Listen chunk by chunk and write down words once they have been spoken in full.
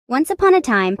Once upon a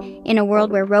time, in a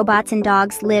world where robots and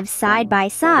dogs live side by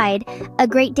side, a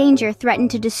great danger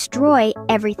threatened to destroy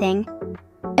everything.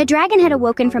 A dragon had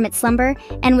awoken from its slumber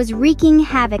and was wreaking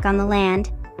havoc on the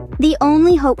land. The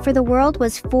only hope for the world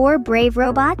was 4 brave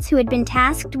robots who had been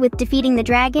tasked with defeating the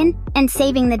dragon and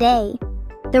saving the day.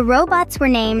 The robots were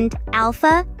named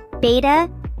Alpha,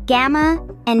 Beta, Gamma,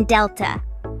 and Delta.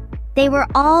 They were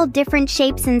all different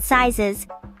shapes and sizes,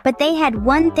 but they had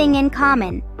one thing in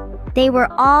common. They were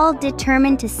all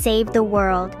determined to save the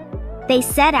world. They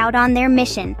set out on their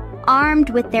mission,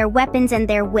 armed with their weapons and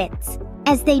their wits.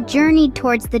 As they journeyed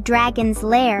towards the dragon's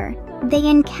lair, they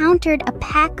encountered a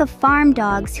pack of farm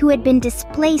dogs who had been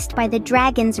displaced by the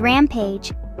dragon's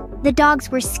rampage. The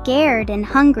dogs were scared and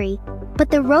hungry,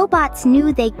 but the robots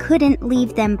knew they couldn't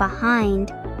leave them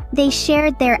behind. They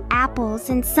shared their apples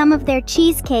and some of their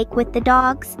cheesecake with the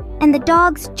dogs, and the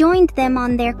dogs joined them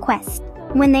on their quest.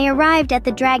 When they arrived at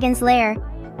the dragon's lair,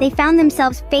 they found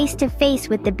themselves face to face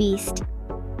with the beast.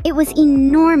 It was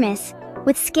enormous,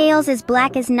 with scales as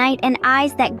black as night and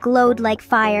eyes that glowed like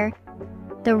fire.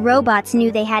 The robots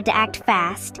knew they had to act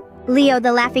fast. Leo,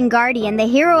 the laughing guardian, the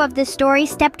hero of the story,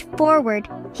 stepped forward.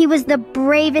 He was the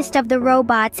bravest of the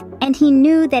robots, and he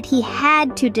knew that he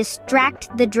had to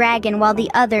distract the dragon while the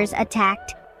others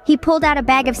attacked. He pulled out a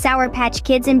bag of Sour Patch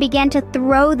Kids and began to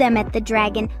throw them at the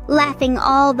dragon, laughing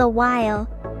all the while.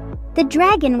 The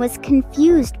dragon was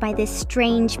confused by this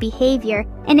strange behavior,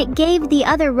 and it gave the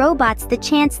other robots the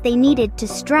chance they needed to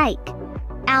strike.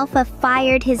 Alpha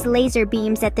fired his laser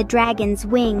beams at the dragon's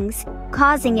wings,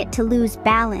 causing it to lose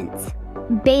balance.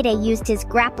 Beta used his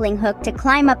grappling hook to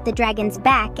climb up the dragon's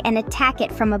back and attack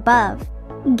it from above.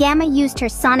 Gamma used her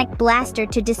sonic blaster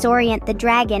to disorient the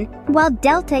dragon, while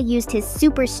Delta used his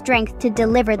super strength to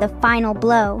deliver the final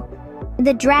blow.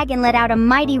 The dragon let out a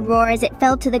mighty roar as it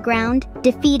fell to the ground,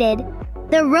 defeated.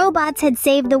 The robots had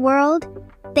saved the world.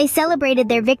 They celebrated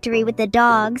their victory with the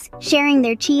dogs, sharing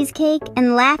their cheesecake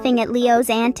and laughing at Leo's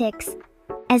antics.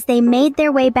 As they made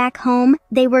their way back home,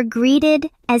 they were greeted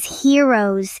as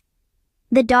heroes.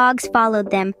 The dogs followed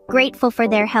them, grateful for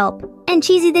their help. And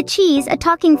Cheesy the Cheese, a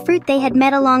talking fruit they had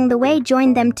met along the way,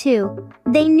 joined them too.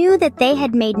 They knew that they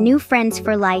had made new friends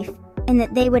for life, and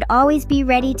that they would always be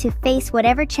ready to face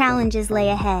whatever challenges lay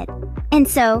ahead. And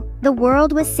so, the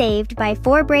world was saved by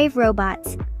 4 brave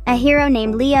robots, a hero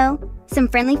named Leo, some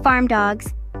friendly farm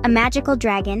dogs, a magical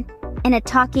dragon, and a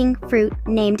talking fruit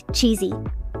named Cheesy.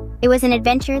 It was an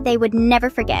adventure they would never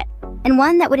forget, and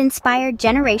one that would inspire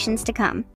generations to come.